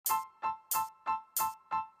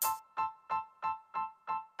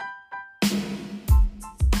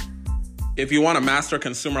if you want to master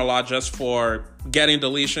consumer law just for getting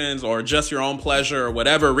deletions or just your own pleasure or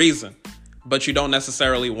whatever reason, but you don't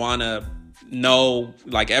necessarily want to know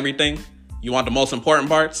like everything, you want the most important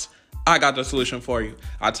parts, I got the solution for you.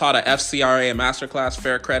 I taught a FCRA masterclass,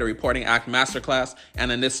 Fair Credit Reporting Act masterclass,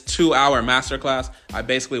 and in this 2-hour masterclass, I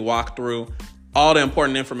basically walked through all the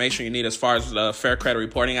important information you need as far as the Fair Credit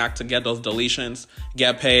Reporting Act to get those deletions,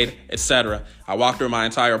 get paid, etc. I walked through my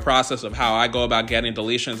entire process of how I go about getting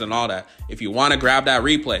deletions and all that. If you want to grab that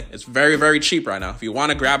replay, it's very, very cheap right now. If you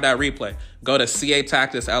want to grab that replay, go to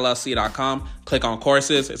catacticsllc.com, click on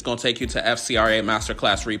courses. It's going to take you to FCRA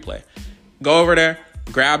Masterclass Replay. Go over there,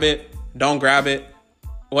 grab it, don't grab it,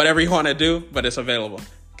 whatever you want to do, but it's available.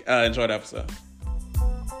 Enjoy the episode.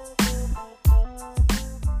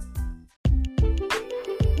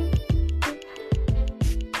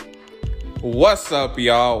 What's up,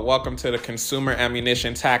 y'all? Welcome to the Consumer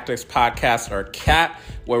Ammunition Tactics Podcast, or CAT,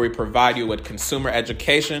 where we provide you with consumer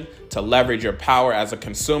education to leverage your power as a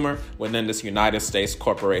consumer within this United States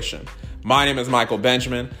corporation. My name is Michael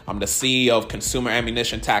Benjamin. I'm the CEO of Consumer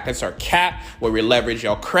Ammunition Tactics, or CAT, where we leverage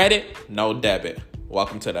your credit, no debit.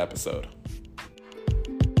 Welcome to the episode.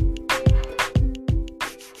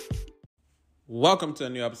 Welcome to a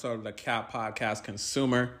new episode of the CAT Podcast,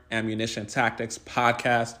 Consumer Ammunition Tactics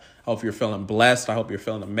Podcast. I hope you're feeling blessed. I hope you're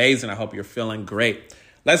feeling amazing. I hope you're feeling great.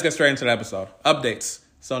 Let's get straight into the episode. Updates.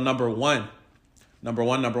 So number one.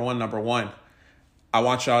 I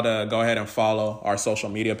want y'all to go ahead and follow our social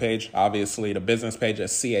media page. Obviously, the business page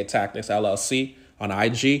is CA Tactics LLC on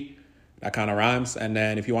IG. That kind of rhymes. And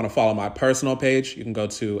then if you want to follow my personal page, you can go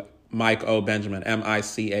to Mike O. Benjamin,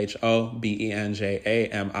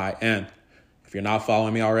 MICHOBENJAMIN. If you're not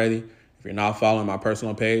following me already, if you're not following my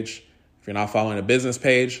personal page, if you're not following the business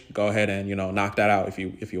page, go ahead and, knock that out if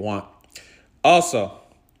you want. Also,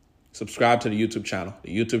 subscribe to the YouTube channel.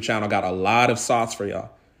 The YouTube channel got a lot of sauce for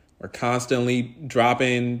y'all. We're constantly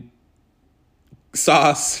dropping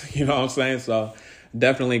sauce, you know what I'm saying? So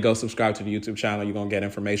definitely go subscribe to the YouTube channel. You're going to get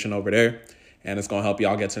information over there, and it's going to help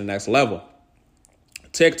y'all get to the next level.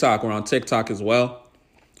 TikTok, we're on TikTok as well.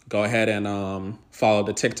 Go ahead and follow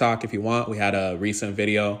the TikTok if you want. We had a recent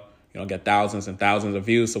video, get thousands and thousands of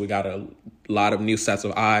views. So we got a lot of new sets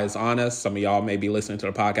of eyes on us. Some of y'all may be listening to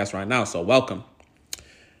the podcast right now, so welcome.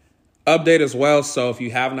 Update as well. So if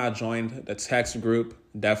you have not joined the text group,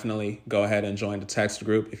 definitely go ahead and join the text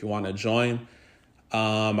group if you want to join.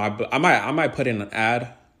 I might put in an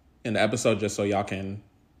ad in the episode just so y'all can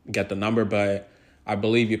get the number, but I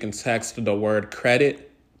believe you can text the word credit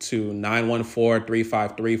to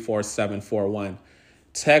 914-353-4741.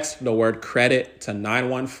 Text the word credit to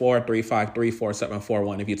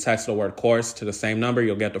 914-353-4741. If you text the word course to the same number,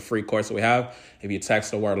 you'll get the free course that we have. If you text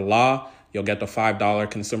the word law, you'll get the $5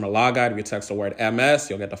 consumer law guide. If you text the word MS,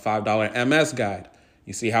 you'll get the $5 MS guide.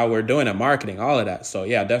 You see how we're doing at marketing, all of that. So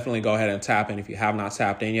yeah, definitely go ahead and tap in if you have not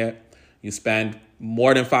tapped in yet. You spend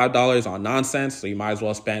more than $5 on nonsense, so you might as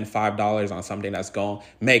well spend $5 on something that's going to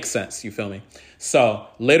make sense. You feel me? So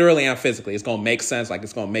literally and physically, it's going to make sense, like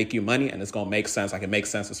it's going to make you money, and it's going to make sense, like it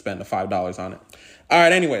makes sense to spend the $5 on it. All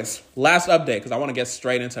right, anyways, last update, because I want to get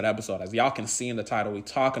straight into the episode. As y'all can see in the title, we're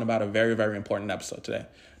talking about a very, very important episode today.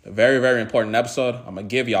 The very, very important episode I'm going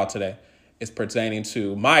to give y'all today is pertaining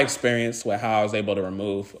to my experience with how I was able to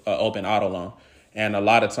remove an open auto loan. And a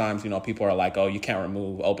lot of times, people are like, oh, you can't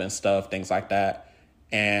remove open stuff, things like that.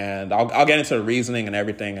 And I'll get into the reasoning and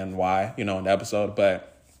everything and why, in the episode.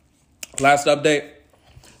 But last update,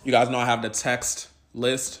 you guys know I have the text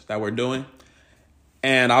list that we're doing.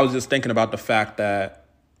 And I was just thinking about the fact that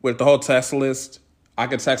with the whole text list, I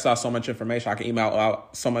could text out so much information. I can email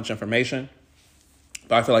out so much information.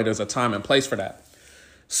 But I feel like there's a time and place for that.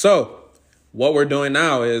 So what we're doing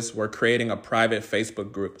now is we're creating a private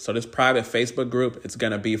Facebook group. So this private Facebook group, it's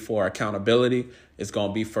going to be for accountability. It's going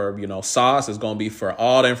to be for, sauce. It's going to be for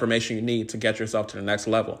all the information you need to get yourself to the next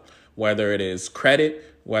level, whether it is credit,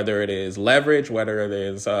 whether it is leverage, whether it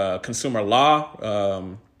is consumer law,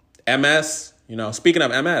 MS. Speaking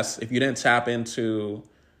of MS, if you didn't tap into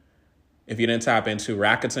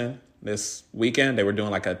Rakuten this weekend, they were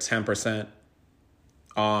doing like a 10%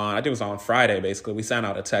 I think it was on Friday, basically. We sent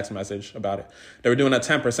out a text message about it. They were doing a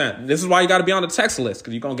 10%. This is why you got to be on the text list,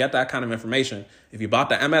 because you're going to get that kind of information. If you bought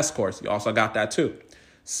the MS course, you also got that too.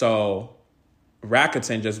 So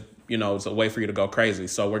Rakuten just, it's a way for you to go crazy.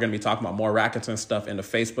 So we're going to be talking about more Rakuten stuff in the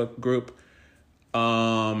Facebook group.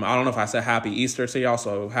 I don't know if I said happy Easter to y'all,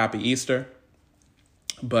 so happy Easter.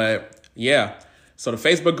 But yeah, so the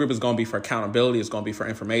Facebook group is going to be for accountability. It's going to be for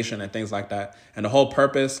information and things like that. And the whole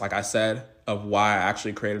purpose, like I said, of why I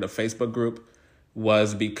actually created a Facebook group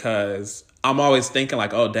was because I'm always thinking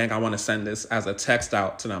like, oh dang, I want to send this as a text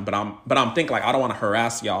out to them, but I'm thinking like I don't want to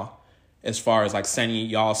harass y'all as far as like sending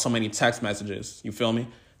y'all so many text messages. You feel me?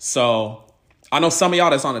 So I know some of y'all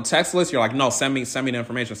that's on the text list, you're like, no, send me the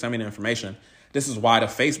information. This is why the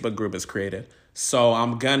Facebook group is created. So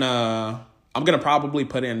I'm gonna probably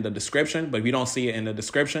put it in the description, but if you don't see it in the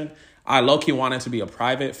description, I low-key want it to be a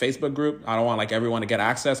private Facebook group. I don't want like everyone to get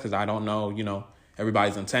access because I don't know,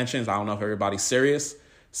 everybody's intentions. I don't know if everybody's serious.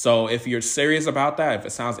 So if you're serious about that, if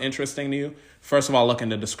it sounds interesting to you, first of all, look in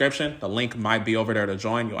the description. The link might be over there to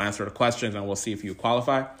join. You'll answer the questions and we'll see if you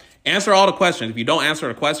qualify. Answer all the questions. If you don't answer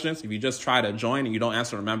the questions, if you just try to join and you don't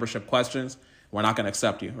answer the membership questions, we're not going to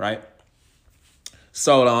accept you, right?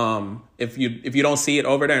 So if you don't see it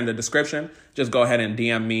over there in the description, just go ahead and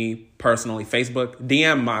DM me personally, Facebook.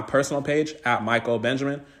 DM my personal page at Michael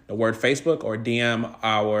Benjamin, the word Facebook, or DM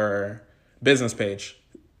our business page,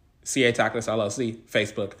 CA Tactics LLC,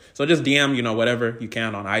 Facebook. So just DM, whatever you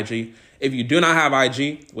can on IG. If you do not have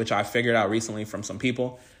IG, which I figured out recently from some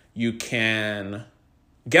people, you can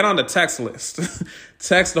get on the text list.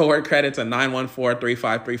 Text the word credit to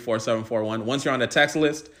 914-353-4741. Once you're on the text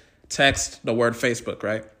list, text the word Facebook,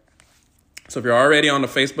 right? So if you're already on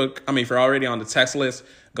the text list,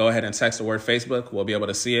 go ahead and text the word Facebook. We'll be able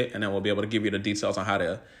to see it, and then we'll be able to give you the details on how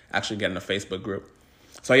to actually get in the Facebook group.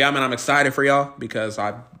 So yeah, man, I'm excited for y'all because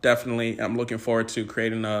I definitely am looking forward to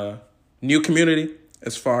creating a new community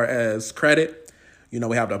as far as credit.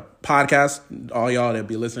 We have the podcast. All y'all that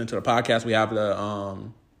be listening to the podcast, we have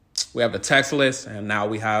the text list, and now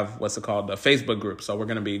we have the Facebook group. So we're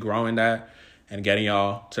gonna be growing that and getting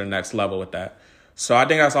y'all to the next level with that. So I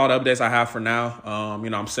think that's all the updates I have for now.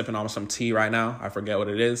 I'm sipping on some tea right now. I forget what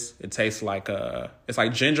it is. It tastes like it's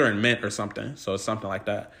like ginger and mint or something. So it's something like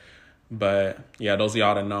that. But yeah, those of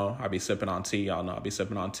y'all that know, I be sipping on tea. Y'all know I be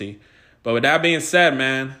sipping on tea. But with that being said,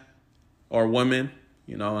 man, or woman,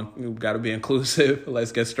 we've got to be inclusive.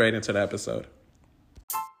 Let's get straight into the episode.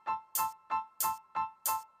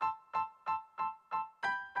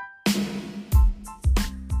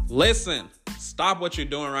 Listen, stop what you're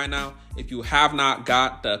doing right now. If you have not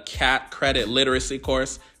got the CAT Credit Literacy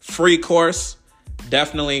course, free course,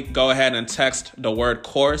 definitely go ahead and text the word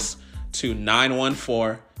course to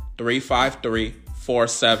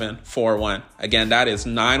 914-353-4741. Again, that is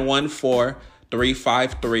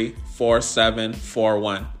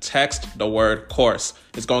 914-353-4741. Text the word course.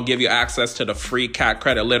 It's going to give you access to the free CAT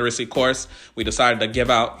Credit Literacy course. We decided to give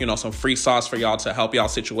out, some free sauce for y'all to help y'all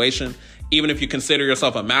situation. Even if you consider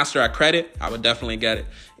yourself a master at credit, I would definitely get it.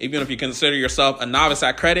 Even if you consider yourself a novice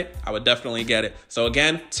at credit, I would definitely get it. So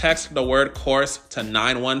again, text the word course to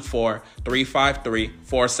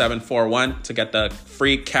 914-353-4741 to get the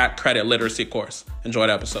free CAT Credit Literacy course. Enjoy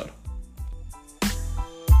the episode.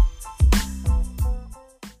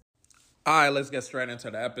 All right, let's get straight into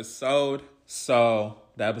the episode. So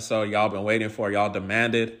the episode y'all been waiting for, y'all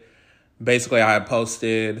demanded. Basically, I had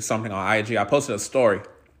posted something on IG. I posted a story,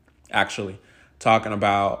 actually, talking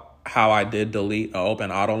about how I did delete an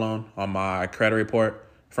open auto loan on my credit report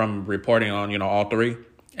from reporting on, all three.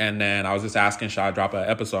 And then I was just asking, should I drop an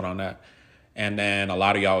episode on that? And then a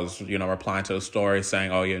lot of y'all was, replying to the story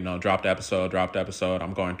saying, oh, drop the episode.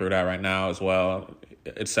 I'm going through that right now as well,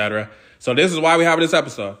 etc. So this is why we have this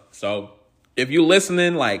episode. So if you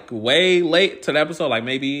listening like way late to the episode, like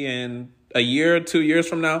maybe in a year, 2 years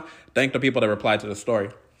from now, thank the people that replied to the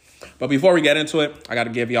story. But before we get into it, I got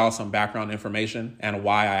to give y'all some background information and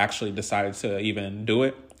why I actually decided to even do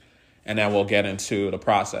it. And then we'll get into the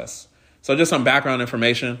process. So just some background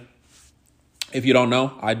information. If you don't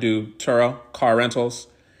know, I do Turo car rentals.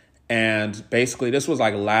 And basically this was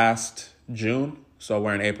like last June. So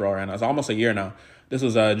we're in April and it's almost a year now. This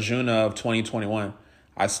was June of 2021.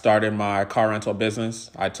 I started my car rental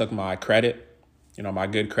business. I took my credit, my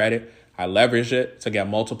good credit. I leveraged it to get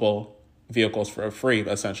multiple vehicles for free,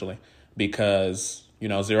 essentially, because,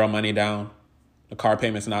 zero money down. The car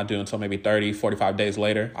payment's not due until maybe 30, 45 days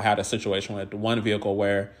later. I had a situation with one vehicle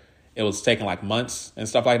where it was taking like months and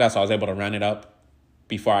stuff like that. So I was able to rent it up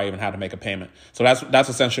before I even had to make a payment. So that's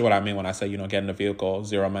essentially what I mean when I say, getting the vehicle,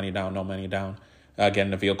 zero money down, no money down,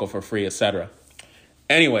 getting the vehicle for free, etc.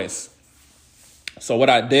 Anyways, so what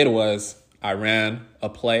I did was I ran a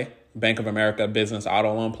play, Bank of America business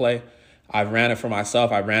auto loan play. I've ran it for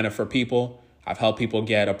myself. I've ran it for people. I've helped people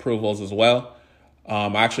get approvals as well. I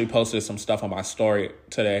actually posted some stuff on my story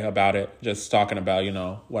today about it, just talking about,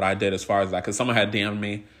 what I did as far as that. Because someone had DM'd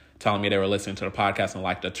me telling me they were listening to the podcast and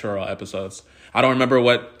liked the Turo episodes. I don't remember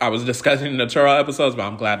what I was discussing in the Turo episodes, but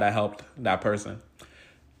I'm glad that helped that person.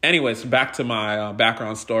 Anyways, back to my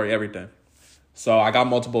background story, everything. So I got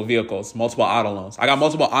multiple vehicles, multiple auto loans. I got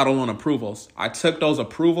multiple auto loan approvals. I took those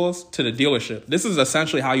approvals to the dealership. This is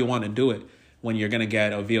essentially how you want to do it when you're going to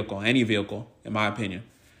get a vehicle, any vehicle, in my opinion.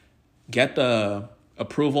 Get the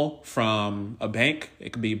approval from a bank.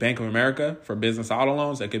 It could be Bank of America for business auto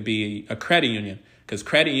loans. It could be a credit union, because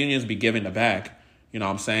credit unions be giving the bag. You know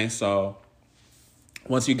what I'm saying? So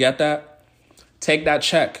once you get that, take that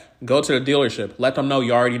check, go to the dealership, let them know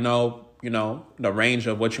you already know, the range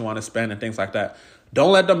of what you want to spend and things like that.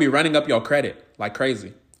 Don't let them be running up your credit like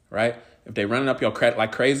crazy, right? If they're running up your credit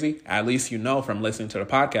like crazy, at least you know from listening to the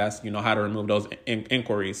podcast, you know how to remove those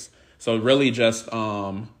inquiries. So really just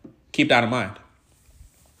keep that in mind.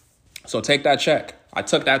 So take that check. I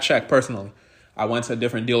took that check personally. I went to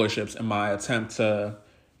different dealerships in my attempt to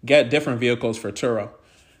get different vehicles for Turo.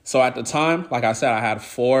 So at the time, like I said, I had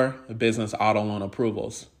 4 business auto loan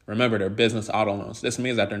approvals. Remember, they're business auto loans. This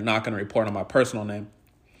means that they're not going to report on my personal name.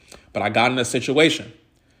 But I got in a situation,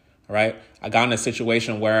 right? I got in a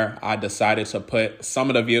situation where I decided to put some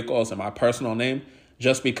of the vehicles in my personal name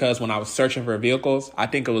just because when I was searching for vehicles, I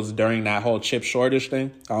think it was during that whole chip shortage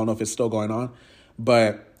thing. I don't know if it's still going on,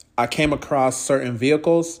 but I came across certain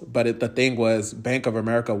vehicles, but the thing was Bank of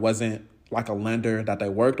America wasn't like a lender that they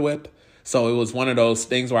worked with. So it was one of those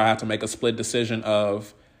things where I had to make a split decision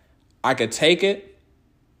of I could take it,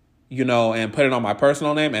 and put it on my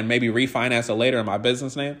personal name and maybe refinance it later in my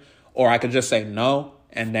business name. Or I could just say no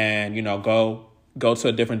and then, go to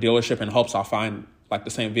a different dealership in hopes I'll find like the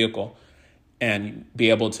same vehicle and be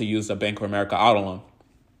able to use the Bank of America auto loan.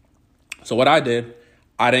 So what I did,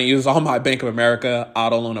 I didn't use all my Bank of America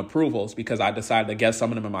auto loan approvals because I decided to get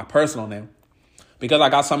some of them in my personal name. Because I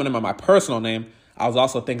got some of them in my personal name, I was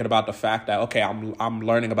also thinking about the fact that, okay, I'm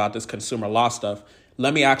learning about this consumer law stuff.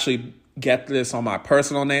 Let me actually get this on my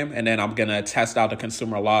personal name, and then I'm going to test out the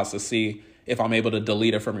consumer laws to see if I'm able to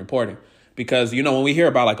delete it from reporting. Because, when we hear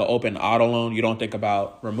about like an open auto loan, you don't think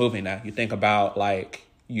about removing that. You think about like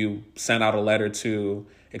you send out a letter to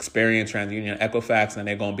Experian, TransUnion, Equifax, and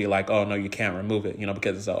they're going to be like, oh, no, you can't remove it,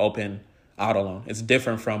 because it's an open auto loan. It's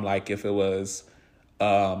different from like if it was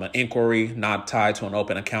an inquiry not tied to an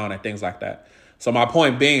open account and things like that. So my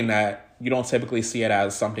point being that you don't typically see it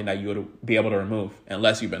as something that you would be able to remove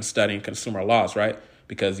unless you've been studying consumer laws, right?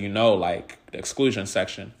 Because like the exclusion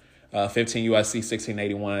section, 15 USC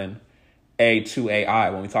 1681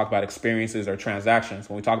 A2AI, when we talk about experiences or transactions,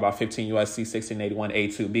 when we talk about 15 USC 1681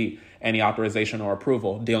 A2B, any authorization or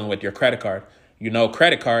approval dealing with your credit card.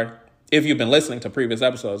 Credit card, if you've been listening to previous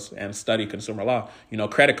episodes and study consumer law,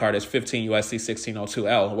 credit card is 15 USC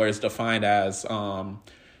 1602L, where it's defined as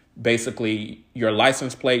basically your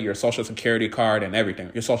license plate, your social security card and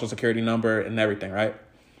everything, your social security number and everything, right?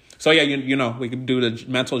 So yeah, we can do the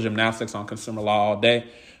mental gymnastics on consumer law all day,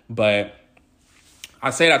 but I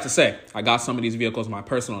say that to say, I got some of these vehicles in my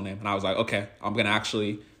personal name and I was like, okay, I'm going to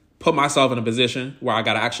actually put myself in a position where I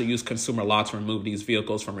got to actually use consumer law to remove these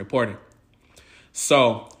vehicles from reporting.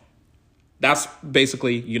 So that's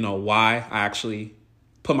basically, why I actually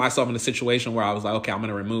put myself in a situation where I was like, okay, I'm going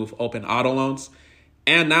to remove open auto loans.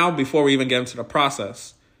 And now, before we even get into the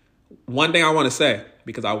process, one thing I want to say,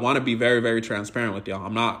 because I want to be very, very transparent with y'all.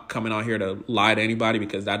 I'm not coming on here to lie to anybody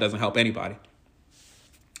because that doesn't help anybody.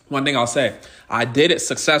 One thing I'll say, I did it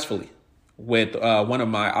successfully with one of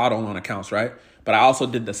my auto loan accounts, right? But I also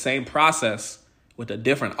did the same process with a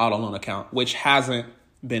different auto loan account, which hasn't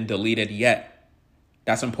been deleted yet.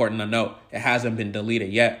 That's important to note. It hasn't been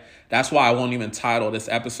deleted yet. That's why I won't even title this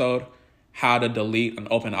episode How to Delete an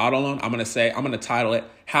Open Auto Loan. I'm going to title it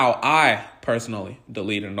How I Personally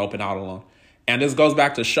Deleted an Open Auto Loan. And this goes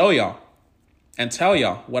back to show y'all and tell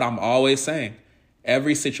y'all what I'm always saying.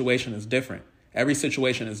 Every situation is different. Every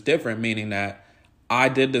situation is different, meaning that I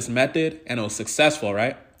did this method and it was successful,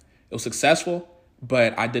 right? It was successful,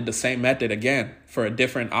 but I did the same method again for a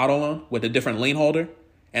different auto loan with a different lien holder,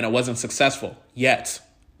 and it wasn't successful yet.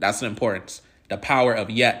 That's the importance. The power of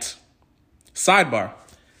yet. Sidebar.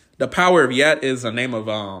 The Power of Yet is the name of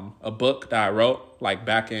a book that I wrote like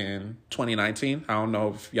back in 2019. I don't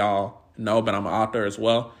know if y'all know, but I'm an author as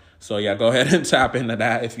well. So yeah, go ahead and tap into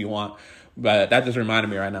that if you want. But that just reminded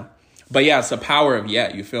me right now. But yeah, it's the power of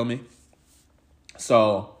yet, you feel me?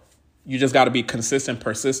 So you just got to be consistent,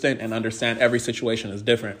 persistent, and understand every situation is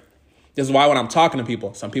different. This is why when I'm talking to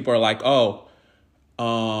people, some people are like, oh,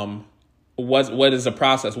 what is the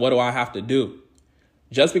process? What do I have to do?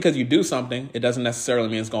 Just because you do something, it doesn't necessarily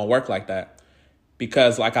mean it's going to work like that.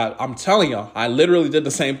 Because like I'm telling y'all, I literally did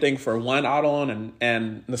the same thing for one auto loan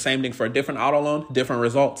and the same thing for a different auto loan, different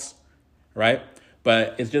results, right?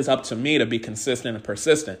 But it's just up to me to be consistent and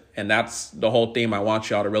persistent. And that's the whole theme I want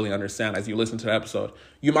y'all to really understand as you listen to the episode.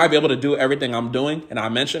 You might be able to do everything I'm doing and I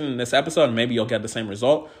mentioned in this episode, and maybe you'll get the same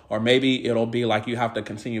result. Or maybe it'll be like you have to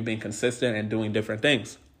continue being consistent and doing different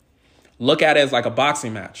things. Look at it as like a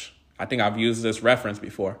boxing match. I think I've used this reference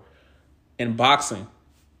before. In boxing,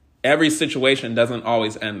 every situation doesn't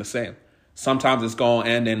always end the same. Sometimes it's going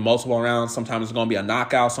to end in multiple rounds. Sometimes it's going to be a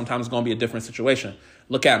knockout. Sometimes it's going to be a different situation.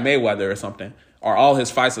 Look at Mayweather or something. Are all his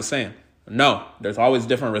fights the same? No, there's always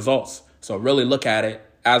different results. So really look at it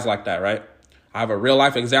as like that, right? I have a real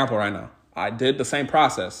life example right now. I did the same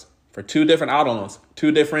process for 2 different auto loans,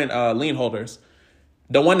 2 different lien holders.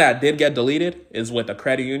 The one that did get deleted is with a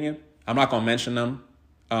credit union. I'm not going to mention them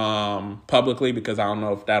publicly because I don't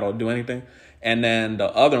know if that'll do anything. And then the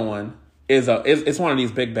other one is it's one of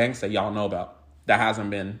these big banks that y'all know about that hasn't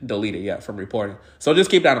been deleted yet from reporting. So just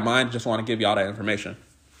keep that in mind. Just want to give y'all that information.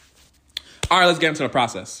 All right, let's get into the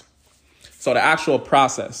process. So the actual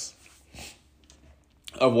process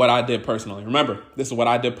of what I did personally. Remember, this is what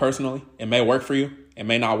I did personally. It may work for you. It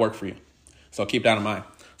may not work for you. So keep that in mind.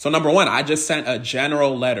 So number 1, I just sent a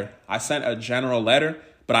general letter.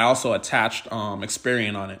 But I also attached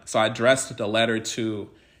Experian on it. So I addressed the letter to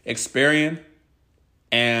Experian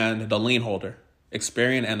and the lien holder.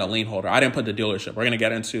 Experian and the lien holder. I didn't put the dealership. We're going to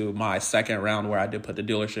get into my second round where I did put the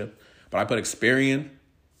dealership. But I put Experian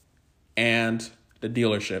and the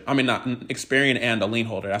dealership. I mean, not Experian and the lien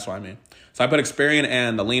holder. That's what I mean. So I put Experian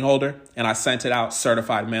and the lien holder, and I sent it out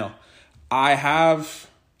certified mail. I have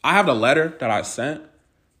the letter that I sent,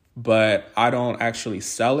 but I don't actually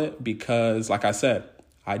sell it because, like I said,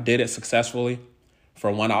 I did it successfully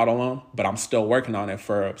for one auto loan, but I'm still working on it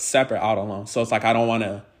for a separate auto loan. So it's like I don't want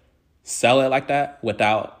to sell it like that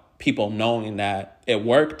without people knowing that it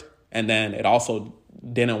worked, and then it also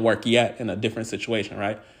didn't work yet in a different situation,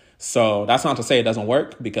 right? So that's not to say it doesn't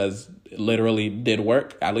work, because it literally did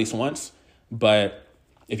work at least once. But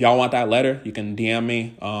if y'all want that letter, you can DM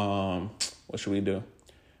me. What should we do?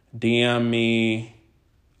 DM me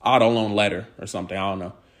auto loan letter or something. I don't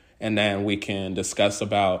know. And then we can discuss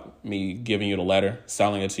about me giving you the letter,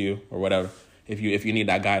 selling it to you or whatever, if you need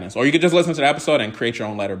that guidance. Or you could just listen to the episode and create your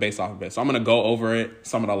own letter based off of it. So I'm going to go over it,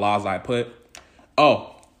 some of the laws I put.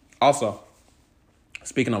 Oh, also,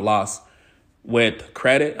 speaking of laws, with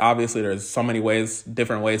credit, obviously there's so many ways,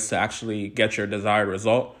 different ways to actually get your desired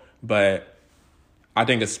result. But I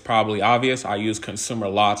think it's probably obvious. I use consumer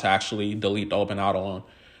law to actually delete the open auto loan.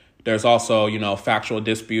 There's also, factual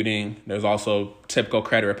disputing. There's also typical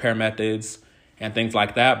credit repair methods and things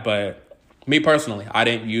like that. But me personally, I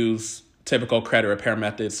didn't use typical credit repair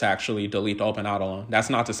methods to actually delete the open auto loan.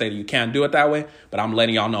 That's not to say that you can't do it that way, but I'm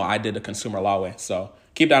letting y'all know I did the consumer law way. So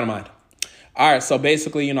keep that in mind. All right. So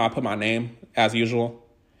basically, I put my name as usual.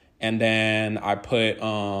 And then I put,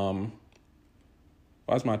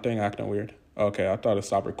 why's my thing acting weird? Okay. I thought it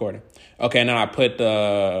stopped recording. Okay. And then I put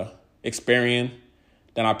the Experian.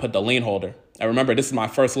 Then I put the lien holder. And remember, this is my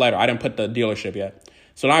first letter. I didn't put the dealership yet.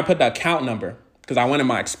 So then I put the account number because I went in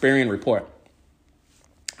my Experian report.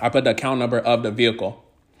 I put the account number of the vehicle,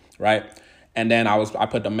 right? And then I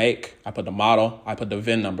put the make, I put the model, I put the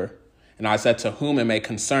VIN number. And I said to whom it may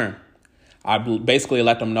concern. I basically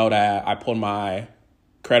let them know that I pulled my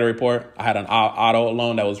credit report. I had an auto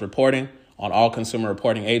loan that was reporting on all consumer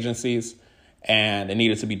reporting agencies, and it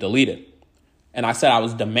needed to be deleted. And I said I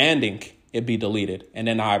was demanding it be deleted. And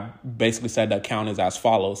then I basically said the account is as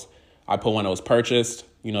follows. I put when it was purchased,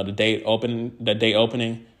 the date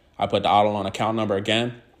opening. I put the auto loan account number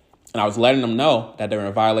again. And I was letting them know that they were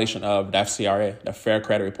in violation of the FCRA, the Fair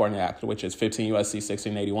Credit Reporting Act, which is 15 U.S.C.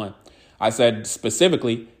 1681. I said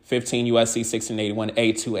specifically 15 U.S.C. 1681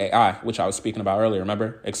 A2AI, which I was speaking about earlier.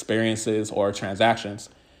 Remember, experiences or transactions.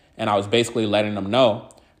 And I was basically letting them know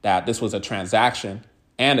that this was a transaction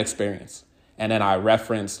and experience. And then I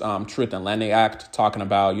referenced Truth in Lending Act, talking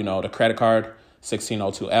about, the credit card,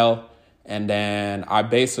 1602L. And then I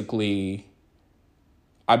think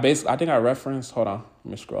I referenced, hold on,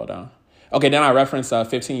 let me scroll down. Okay, then I referenced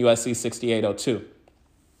 15 U.S.C. 6802,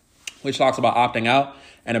 which talks about opting out.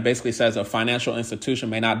 And it basically says a financial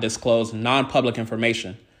institution may not disclose non-public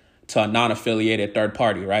information to a non-affiliated third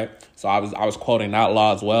party, right? So I was quoting that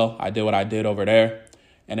law as well. I did what I did over there.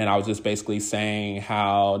 And then I was just basically saying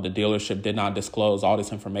how the dealership did not disclose all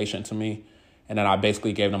this information to me. And then I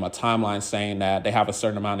basically gave them a timeline saying that they have a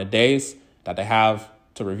certain amount of days that they have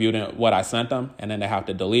to review what I sent them, and then they have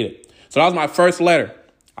to delete it. So that was my first letter.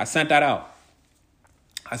 I sent that out.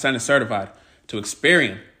 I sent it certified to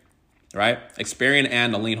Experian, right? Experian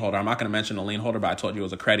and the lien holder. I'm not going to mention the lien holder, but I told you it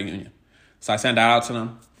was a credit union. So I sent that out to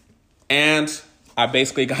them. And I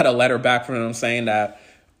basically got a letter back from them saying that,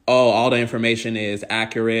 oh, all the information is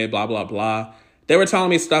accurate, blah, blah, blah. They were telling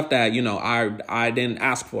me stuff that, I didn't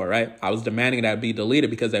ask for, right? I was demanding that it be deleted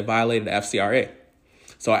because they violated the FCRA.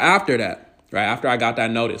 So after that, right, after I got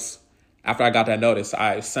that notice,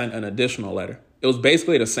 I sent an additional letter. It was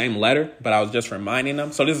basically the same letter, but I was just reminding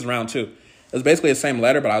them. So this is round 2. It was basically the same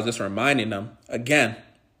letter, but I was just reminding them again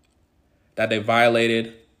that they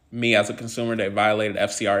violated me as a consumer. They violated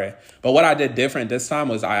FCRA. But what I did different this time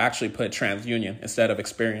was I actually put TransUnion instead of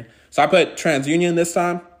Experian. So I put TransUnion this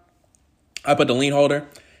time. I put the lien holder,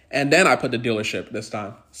 and then I put the dealership this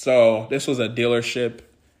time. So this was a dealership.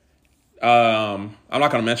 I'm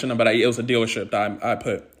not going to mention them, but it was a dealership that I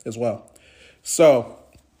put as well. So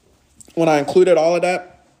when I included all of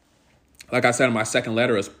that, like I said in my second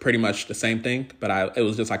letter, it's pretty much the same thing, but it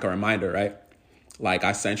was just like a reminder, right? Like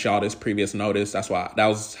I sent y'all this previous notice. That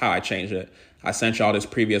was how I changed it. I sent y'all this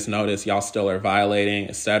previous notice. Y'all still are violating,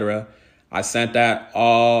 etc. I sent that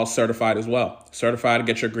all certified as well. Certified to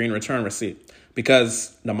get your green return receipt.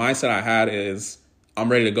 Because the mindset I had is I'm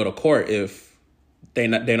ready to go to court if they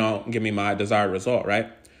don't give me my desired result, right?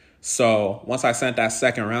 So once I sent that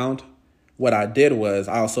second round, what I did was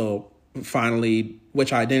I also finally,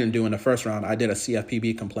 which I didn't do in the first round, I did a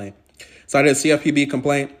CFPB complaint. So I did a CFPB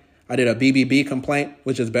complaint. I did a BBB complaint,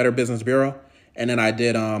 which is Better Business Bureau. And then I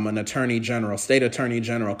did an state attorney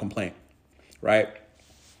general complaint, right?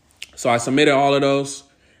 So I submitted all of those,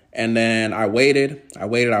 and then I waited.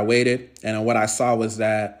 And then what I saw was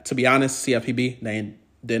that, to be honest, CFPB, they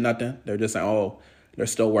did nothing. They're just saying, oh, they're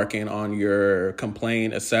still working on your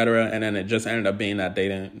complaint, etc. And then it just ended up being that they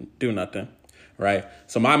didn't do nothing, right?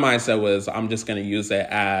 So my mindset was I'm just going to use it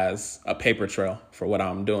as a paper trail for what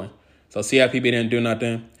I'm doing. So CFPB didn't do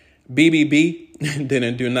nothing. BBB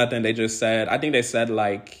didn't do nothing. They just said, I think they said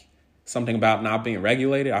like something about not being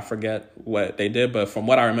regulated. I forget what they did, but from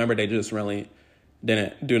what I remember, they just really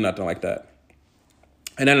didn't do nothing like that.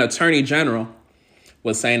 And then Attorney General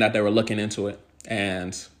was saying that they were looking into it,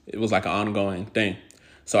 and it was like an ongoing thing.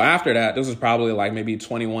 So after that, this was probably like maybe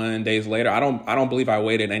 21 days later. I don't believe I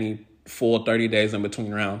waited any full 30 days in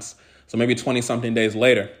between rounds. So maybe 20 something days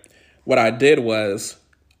later, what I did was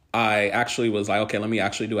I actually was like, okay, let me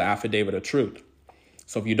actually do an affidavit of truth.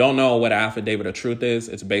 So if you don't know what an affidavit of truth is,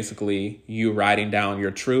 it's basically you writing down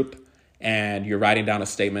your truth, and you're writing down a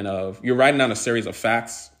series of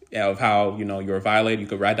facts of how, you were violated. You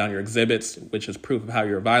could write down your exhibits, which is proof of how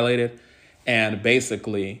you're violated. And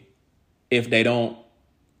basically, if they don't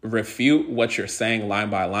refute what you're saying line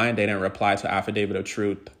by line, they didn't reply to affidavit of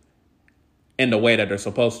truth in the way that they're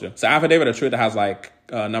supposed to. So affidavit of truth has like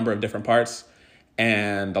a number of different parts.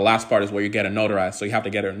 And the last part is where you get it notarized. So you have to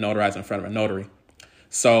get it notarized in front of a notary.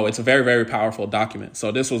 So it's a very, very powerful document.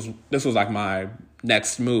 So this was like my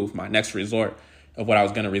next move, my next resort of what I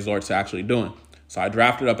was going to resort to actually doing. So I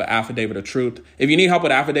drafted up an affidavit of truth. If you need help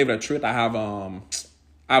with affidavit of truth, I have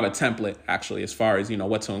a template actually, as far as,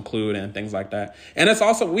 what to include and things like that. And it's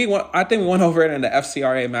also, I think we went over it in the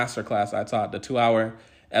FCRA masterclass I taught, the 2-hour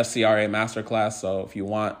FCRA masterclass. So if you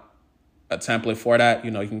want a template for that,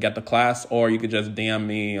 you can get the class, or you could just DM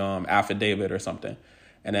me affidavit or something.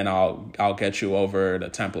 And then I'll get you over the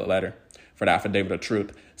template letter for the affidavit of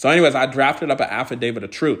truth. So anyways, I drafted up an affidavit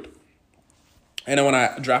of truth. And then when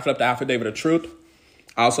I drafted up the affidavit of truth,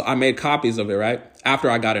 I made copies of it, right? After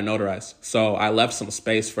I got it notarized. So I left some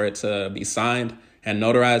space for it to be signed and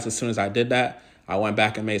notarized. As soon as I did that, I went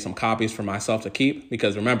back and made some copies for myself to keep.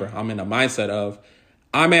 Because remember, I'm in the mindset of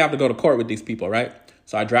I may have to go to court with these people, right?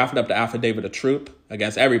 So I drafted up the affidavit of truth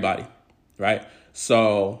against everybody, right?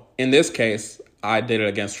 So in this case, I did it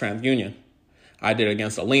against TransUnion. I did it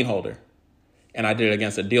against a lien holder. And I did it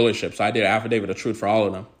against a dealership. So I did an affidavit of truth for all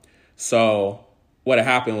of them. So what had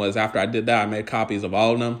happened was, after I did that, I made copies of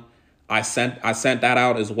all of them. I sent that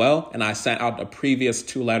out as well. And I sent out the previous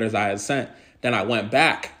 2 letters I had sent. Then I went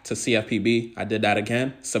back to CFPB. I did that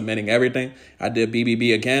again, submitting everything. I did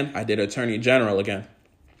BBB again. I did Attorney General again,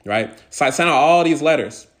 right? So I sent out all these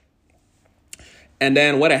letters. And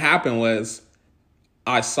then what had happened was,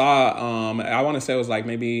 I saw, I want to say it was like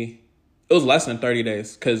maybe, it was less than 30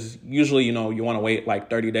 days. Because usually, you want to wait like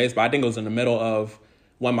 30 days. But I think it was in the middle of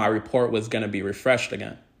when my report was going to be refreshed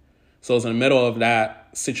again. So it was in the middle of that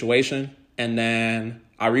situation. And then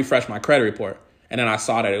I refreshed my credit report. And then I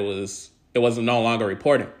saw that it was no longer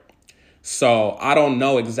reporting. So I don't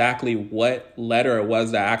know exactly what letter it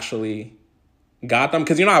was that actually got them.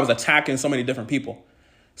 Because, I was attacking so many different people.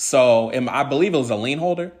 So I believe it was a lien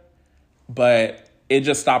holder. But it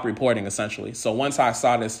just stopped reporting, essentially. So once I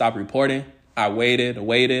saw that it stopped reporting, I waited.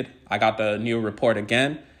 I got the new report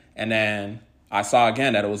again. And then I saw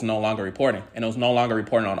again that it was no longer reporting, and it was no longer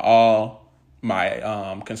reporting on all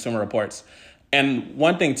my consumer reports. And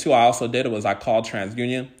one thing too, I also did was I called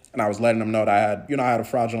TransUnion and I was letting them know that I had a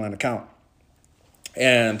fraudulent account.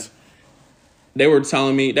 And they were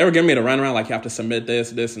telling me, they were giving me the runaround, like you have to submit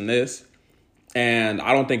this, this, and this. And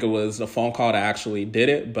I don't think it was a phone call that actually did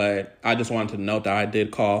it, but I just wanted to note that I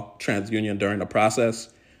did call TransUnion during the process.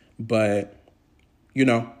 But,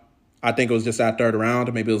 I think it was just that third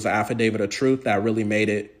round. Maybe it was an affidavit of truth that really made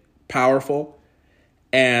it powerful.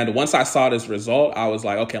 And once I saw this result, I was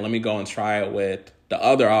like, okay, let me go and try it with the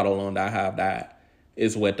other auto loan that I have that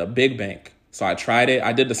is with a big bank. So I tried it.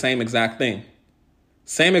 I did the same exact thing.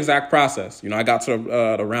 Same exact process. I got to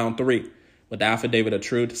the round 3 with the affidavit of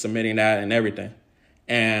truth, submitting that and everything.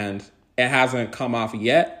 And it hasn't come off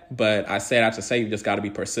yet, but I say that to say you just got to be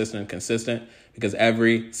persistent and consistent because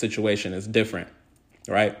every situation is different,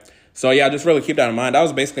 right? So yeah, just really keep that in mind. That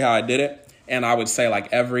was basically how I did it. And I would say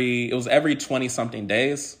every 20-something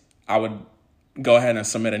days, I would go ahead and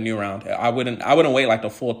submit a new round. I wouldn't wait like the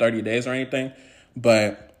full 30 days or anything,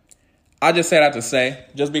 but I just say that to say,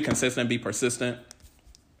 just be consistent, be persistent,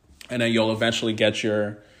 and then you'll eventually get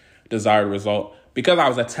your desired result. Because I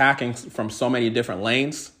was attacking from so many different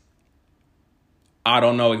lanes, I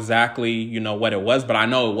don't know exactly, what it was, but I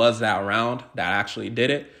know it was that round that actually did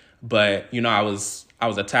it. But, I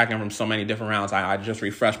was attacking from so many different rounds. I just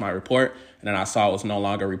refreshed my report, and then I saw it was no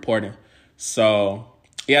longer reporting. So,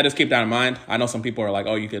 yeah, just keep that in mind. I know some people are like,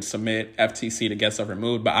 oh, you could submit FTC to get stuff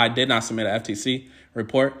removed, but I did not submit an FTC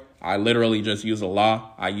report. I literally just use a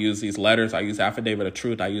law. I use these letters. I use affidavit of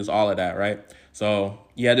truth. I use all of that, right? So,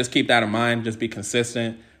 yeah, just keep that in mind. Just be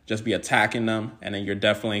consistent. Just be attacking them, and then you're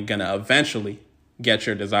definitely going to eventually get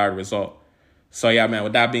your desired result. So, yeah, man,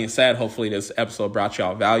 with that being said, hopefully this episode brought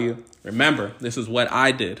y'all value. Remember, this is what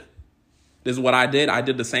I did. This is what I did. I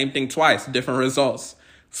did the same thing twice, different results.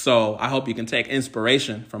 So I hope you can take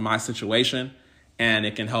inspiration from my situation and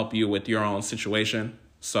it can help you with your own situation.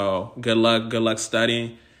 So good luck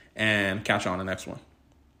studying, and catch you on the next one.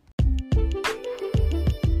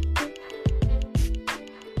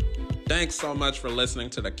 Thanks so much for listening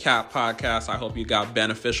to the CAP podcast. I hope you got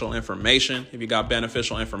beneficial information. If you got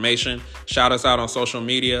beneficial information, shout us out on social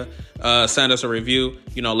media, send us a review,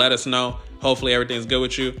 let us know. Hopefully everything's good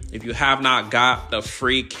with you. If you have not got the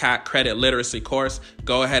free CAT credit literacy course,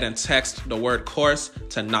 go ahead and text the word course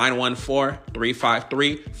to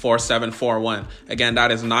 914-353-4741. Again,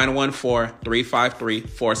 that is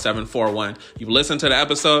 914-353-4741. You've listened to the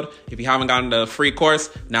episode. If you haven't gotten the free course,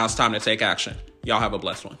 now it's time to take action. Y'all have a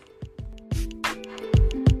blessed one.